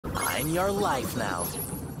I'm your life now.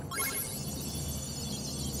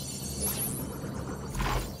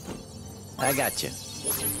 I got you.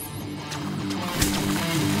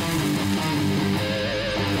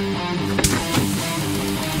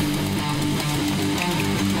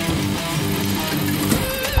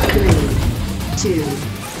 Three, two,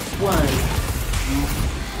 one.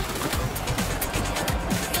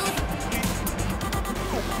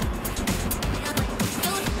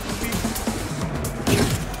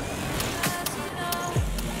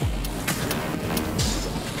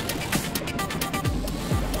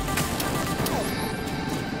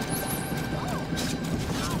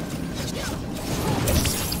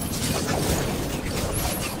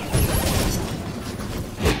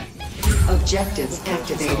 Objectives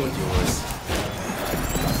activated.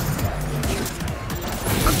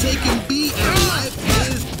 I'm taking B and life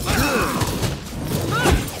is good.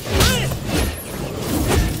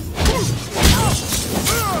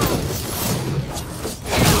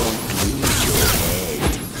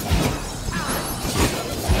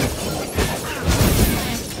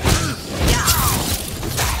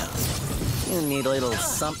 You need a little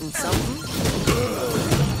something, something?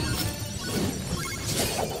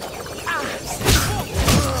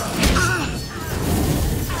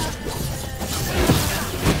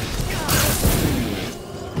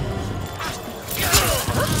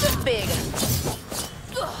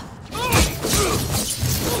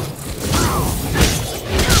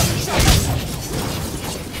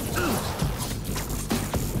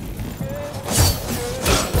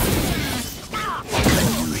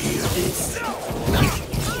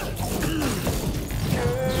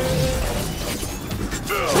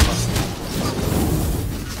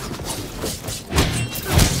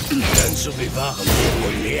 Zo wie warm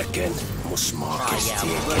moet leken, moest maken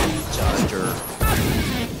steken. Charger.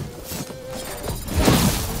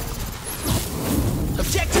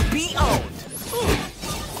 Objective B owned.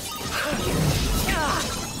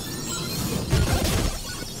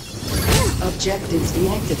 Objectives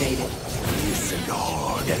deactivated. Listen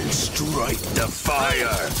hard and strike the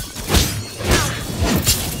fire.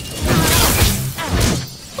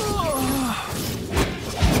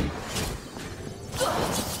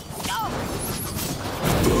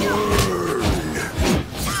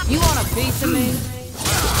 Piece of me.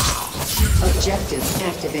 Objectives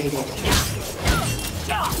activated.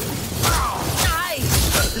 Nice.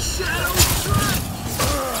 The shadow strike.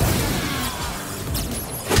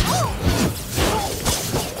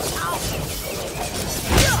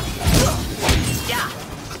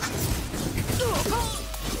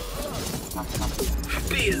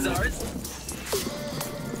 B is ours.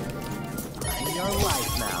 I'm your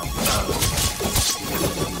life now.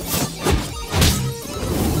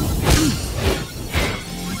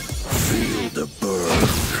 The burn.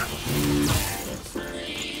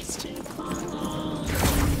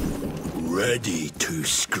 Ready to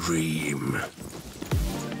scream.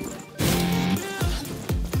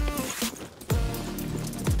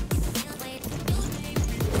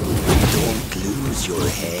 Don't lose your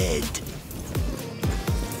head.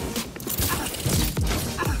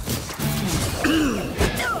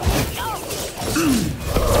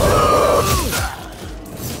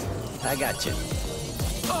 I got you.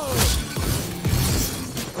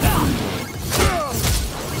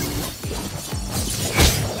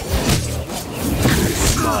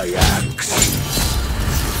 My axe.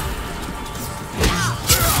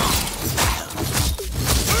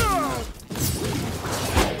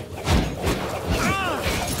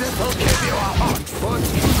 This'll give you a hot foot.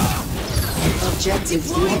 Objectives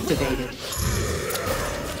deactivated.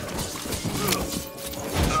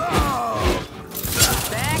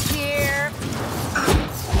 Back here.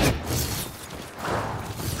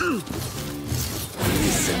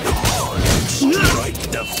 Listen hard and strike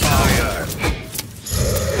the fire.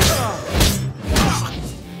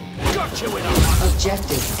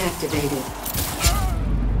 Objectives activated.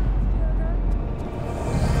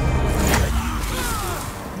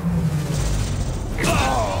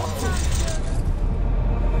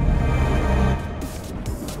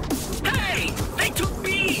 Hey! They took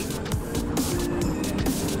me!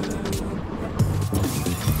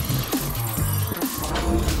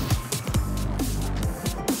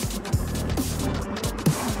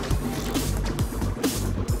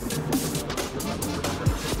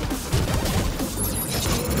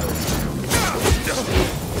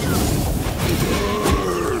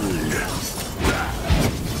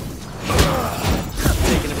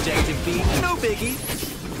 No biggie.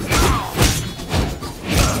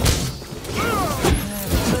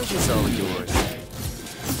 Pleasure's all yours.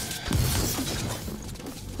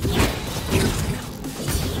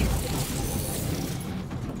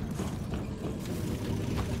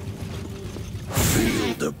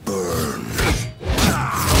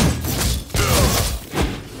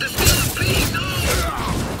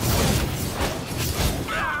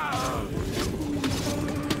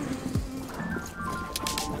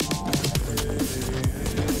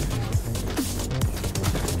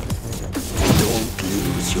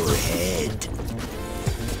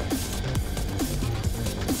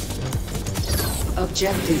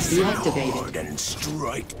 Objectives deactivated. Forward and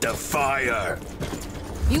strike the fire.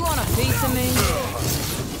 You want a piece of me?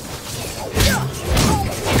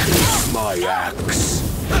 My axe.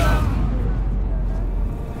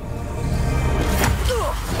 You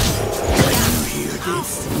hear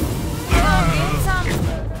this? Get some.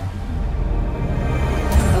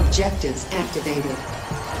 Objectives activated.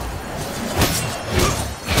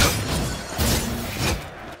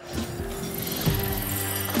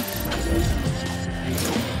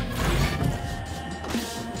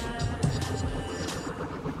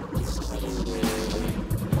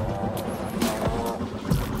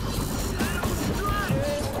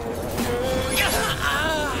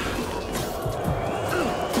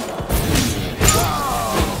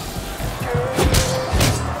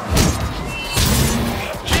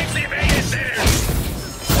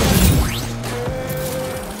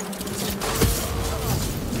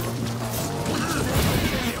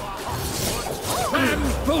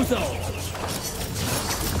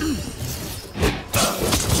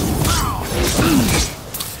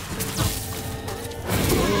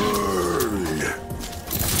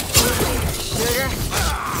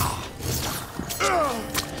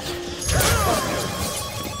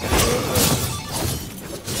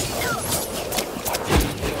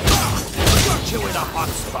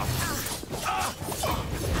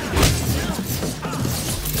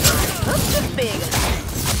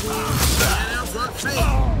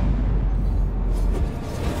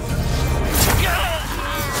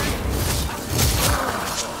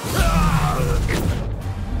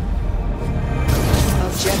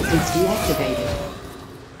 Objectives deactivated.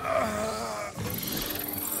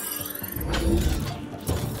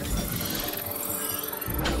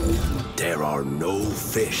 There are no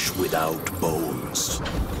fish without bones.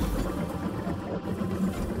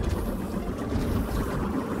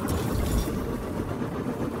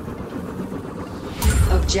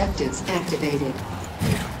 Objectives activated.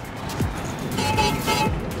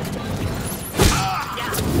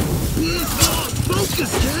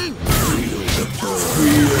 Focus, gang!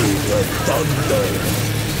 Feel the thunder.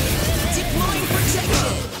 Deploying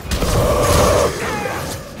protection.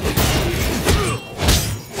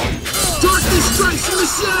 Darkness strikes from the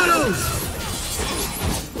shadows!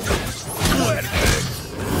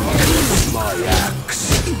 My axe.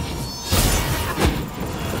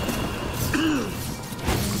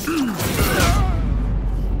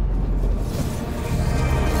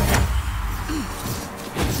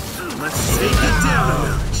 Let's take it down a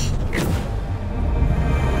notch.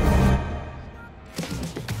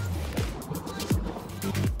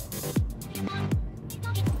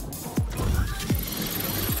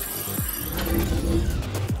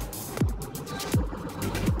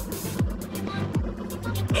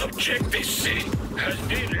 Objective C has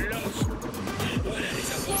been lost.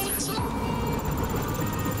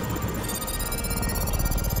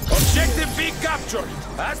 Objective B captured,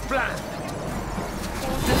 as planned.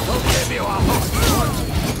 Give you a hot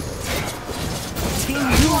Team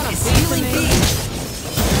U is stealing B.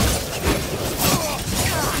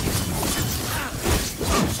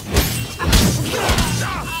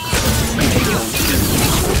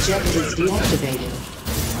 Objectives deactivated.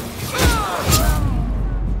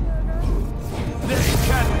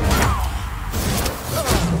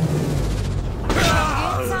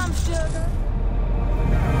 Get some, sugar.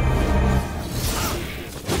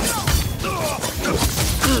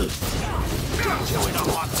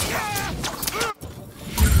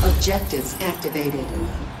 Objectives activated.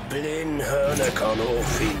 Blin hörne kan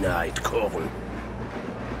offinheit korn.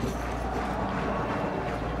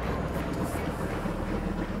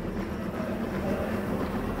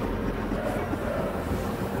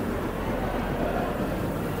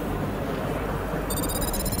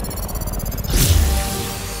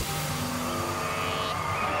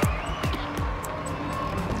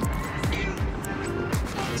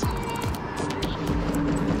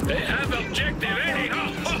 They have objective anyhow.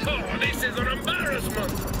 This is an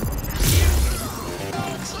embarrassment.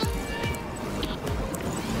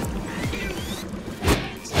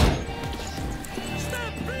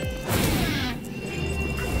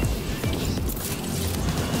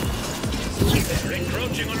 They're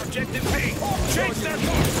encroaching on objective B. Change their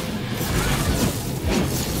course.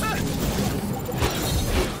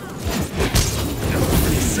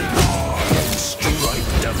 Strike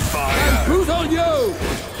the fire. Who's on you?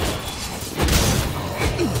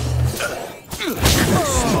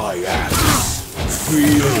 My axe.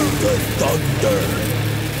 Feel the thunder.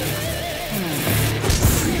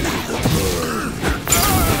 Feel the burn.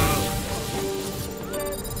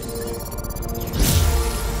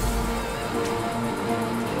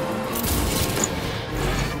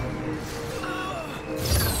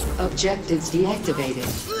 Objectives deactivated.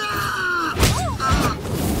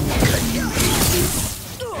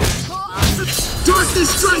 Darkness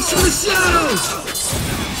strikes from the shadows!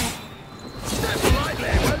 Step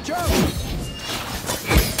lightly, won't you?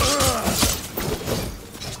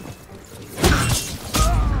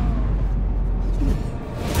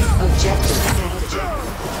 Objective active.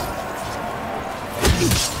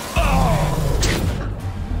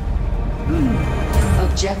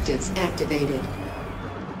 Objectives activated.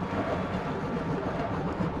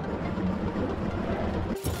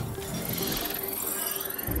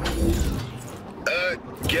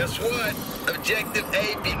 Guess what? Objective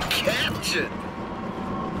A been captured.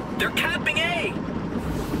 They're capping A!